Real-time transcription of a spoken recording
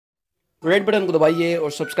Red button को दबाइए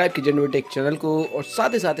और सब्सक्राइब कीजिए नोटेक चैनल को और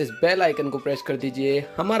साथ ही साथ इस बेल आइकन को प्रेस कर दीजिए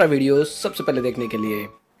हमारा वीडियो सबसे पहले देखने के लिए।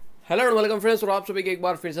 हेलो एंड वेलकम फ्रेंड्स, और आप सभी का एक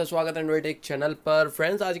बार फिर से स्वागत है नोटेक चैनल पर।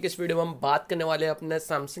 फ्रेंड्स, आज के इस वीडियो में हम बात करने वाले हैं अपने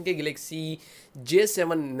सैमसंग के गैलेक्सी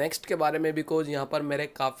J7 नेक्स्ट के बारे में। बिकॉज यहाँ पर मेरे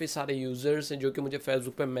काफ़ी सारे यूज़र्स हैं जो कि मुझे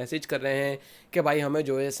फेसबुक पे मैसेज कर रहे हैं कि भाई हमें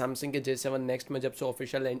जो है सैमसंग के J7 नेक्स्ट में जब से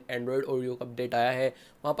ऑफिशियल एंड्रॉयड ओरियो का अपडेट आया है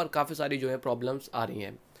वहाँ पर काफ़ी सारी जो है प्रॉब्लम्स आ रही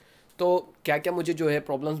हैं। तो क्या क्या मुझे जो है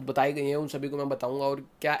प्रॉब्लम्स बताई गई हैं उन सभी को मैं बताऊंगा, और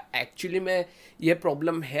क्या एक्चुअली में ये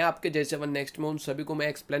प्रॉब्लम है आपके J7 नेक्स्ट में उन सभी को मैं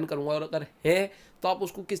एक्सप्लेन करूंगा, और अगर है तो आप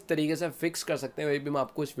उसको किस तरीके से फिक्स कर सकते हैं वही भी मैं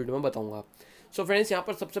आपको इस वीडियो में बताऊंगा। सो फ्रेंड्स, यहाँ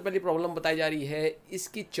पर सबसे पहली प्रॉब्लम बताई जा रही है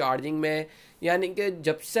इसकी चार्जिंग में। यानी कि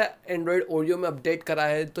जब से एंड्रॉयड ओरियो में अपडेट करा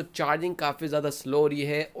है तो चार्जिंग काफ़ी ज़्यादा स्लो हो रही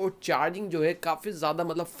है, और चार्जिंग जो है काफ़ी ज़्यादा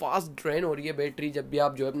मतलब फास्ट ड्रेन हो रही है बैटरी जब भी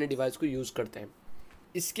आप जो है अपने डिवाइस को यूज़ करते हैं।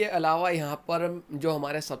 इसके अलावा यहाँ पर जो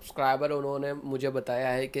हमारे सब्सक्राइबर उन्होंने मुझे बताया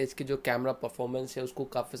है कि इसकी जो कैमरा परफॉर्मेंस है उसको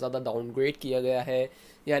काफ़ी ज़्यादा डाउनग्रेड किया गया है।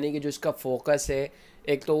 यानी कि जो इसका फोकस है,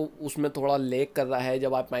 एक तो उसमें थोड़ा लेग कर रहा है।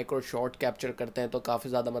 जब आप माइक्रो शॉट कैप्चर करते हैं तो काफ़ी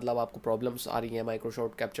ज़्यादा मतलब आपको प्रॉब्लम्स आ रही हैं माइक्रो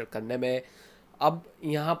शॉट कैप्चर करने में। अब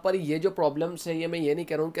यहाँ पर ये जो प्रॉब्लम्स है, ये मैं ये नहीं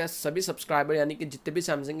कह रहा हूँ कि सभी सब्सक्राइबर यानी कि जितने भी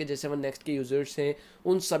सैमसंग के J7 नेक्स्ट के यूज़र्स हैं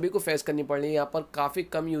उन सभी को फेस करनी पड़ रही है। यहाँ पर काफ़ी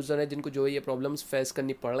कम यूज़र हैं जिनको जो है ये प्रॉब्लम्स फेस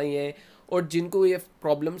करनी पड़ रही हैं, और जिनको ये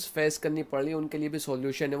प्रॉब्लम्स फेस करनी पड़ रही है उनके लिए भी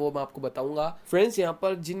सॉल्यूशन है वो मैं आपको बताऊंगा। फ्रेंड्स, यहाँ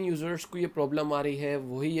पर जिन यूज़र्स को ये प्रॉब्लम आ रही है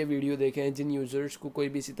वही ये वीडियो देखें। जिन यूज़र्स को कोई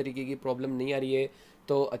भी इसी तरीके की प्रॉब्लम नहीं आ रही है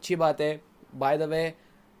तो अच्छी बात है। बाय द वे,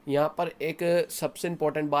 यहाँ पर एक सबसे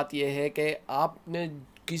इम्पॉर्टेंट बात यह है कि आपने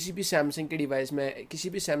किसी भी सैमसंग के डिवाइस में, किसी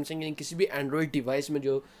भी सैमसंग या किसी भी एंड्रॉयड डिवाइस में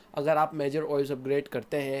जो अगर आप मेजर ओएस अपग्रेड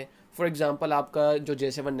करते हैं, फॉर एग्जांपल आपका जो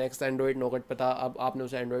J7 नेक्स्ट एंड्रॉयड नोगट पे था, अब आपने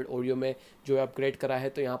उसे एंड्रॉयड ओरियो में जो है अपग्रेड करा है,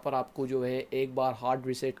 तो यहाँ पर आपको जो है एक बार हार्ड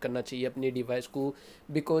रीसेट करना चाहिए अपनी डिवाइस को।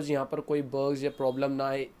 बिकॉज यहाँ पर कोई बग्स या प्रॉब्लम ना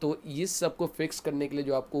आए, तो इस सब को फिक्स करने के लिए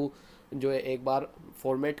जो आपको जो है एक बार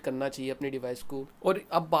फॉर्मेट करना चाहिए अपने डिवाइस को। और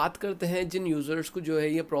अब बात करते हैं जिन यूज़र्स को जो है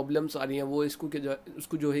ये प्रॉब्लम्स आ रही हैं वो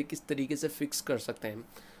इसको जो है किस तरीके से फिक्स कर सकते हैं।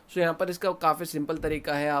 सो यहाँ पर इसका काफ़ी सिंपल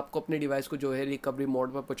तरीका है। आपको अपने डिवाइस को जो है रिकवरी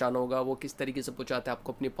मोड पर पहुँचाना होगा। वो किस तरीके से पहुँचाते हैं,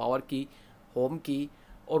 आपको अपनी पावर की, होम की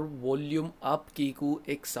और वॉल्यूम अप की को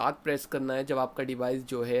एक साथ प्रेस करना है। जब आपका डिवाइस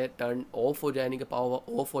जो है टर्न ऑफ हो जाए, यानी कि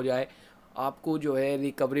पावर ऑफ हो जाए, आपको जो है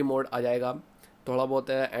रिकवरी मोड आ जाएगा। थोड़ा बहुत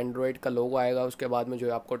एंड्रॉयड का लोगो आएगा, उसके बाद में जो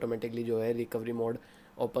है आपको ऑटोमेटिकली जो है रिकवरी मोड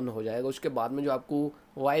ओपन हो जाएगा। उसके बाद में जो आपको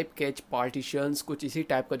वाइप कैच पार्टीशंस कुछ इसी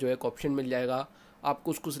टाइप का जो है एक ऑप्शन मिल जाएगा।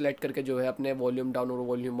 आपको उसको सिलेक्ट करके जो है अपने वॉल्यूम डाउन और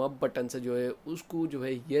वॉल्यूम अप बटन से जो है उसको जो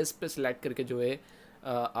है येस पे सिलेक्ट करके जो है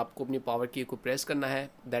आपको अपनी पावर की को प्रेस करना है।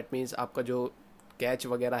 दैट मीन्स आपका जो कैच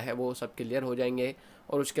वगैरह है वो सब क्लियर हो जाएंगे,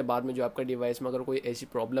 और उसके बाद में जो आपका डिवाइस में अगर कोई ऐसी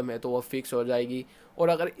प्रॉब्लम है तो वो फिक्स हो जाएगी। और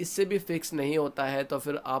अगर इससे भी फिक्स नहीं होता है तो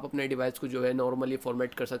फिर आप अपने डिवाइस को जो है नॉर्मली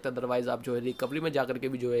फॉर्मेट कर सकते हैं। अदरवाइज़ आप जो है रिकवरी में जा करके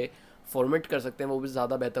भी जो है फॉर्मेट कर सकते हैं, वो भी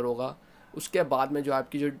ज़्यादा बेहतर होगा। उसके बाद में जो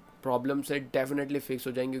आपकी जो प्रॉब्लम्स है डेफिनेटली फिक्स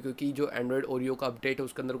हो जाएंगी, क्योंकि जो एंड्रॉयड ओरियो का अपडेट है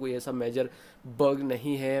उसके अंदर कोई ऐसा मेजर बग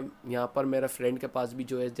नहीं है। यहाँ पर मेरा फ्रेंड के पास भी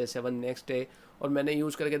जो है J7 नेक्स्ट है और मैंने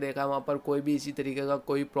यूज़ करके देखा, वहाँ पर कोई भी इसी तरीके का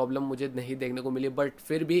कोई प्रॉब्लम मुझे नहीं देखने को मिली। बट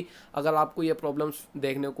फिर भी अगर आपको ये प्रॉब्लम्स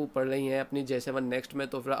देखने को पड़ रही हैं अपनी J7 नेक्स्ट में,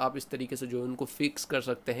 तो फिर आप इस तरीके से जो है उनको फिक्स कर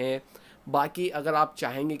सकते हैं। बाकी अगर आप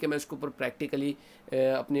चाहेंगे कि मैं इसके ऊपर प्रैक्टिकली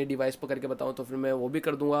अपने डिवाइस पर करके बताऊँ तो फिर मैं वो भी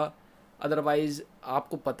कर दूँगा। अदरवाइज़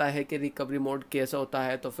आपको पता है कि रिकवरी मोड कैसा होता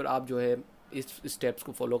है, तो फिर आप जो है इस स्टेप्स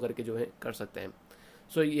को फॉलो करके जो है कर सकते हैं।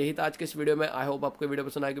 सो यही था आज के इस वीडियो में। आई होप आपको वीडियो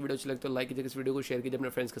पसंद आएगी। वीडियो अच्छी लगे तो लाइक कीजिए, इस वीडियो को शेयर कीजिए अपने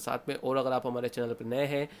फ्रेंड्स के साथ में, और अगर आप हमारे चैनल पर नए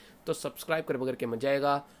हैं तो सब्सक्राइब कर करके मजा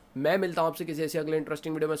आएगा। मैं मिलता हूँ आपसे किसी ऐसी अगले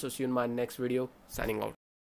इंटरेस्टिंग वीडियो में। सो सी you in my next video, signing out.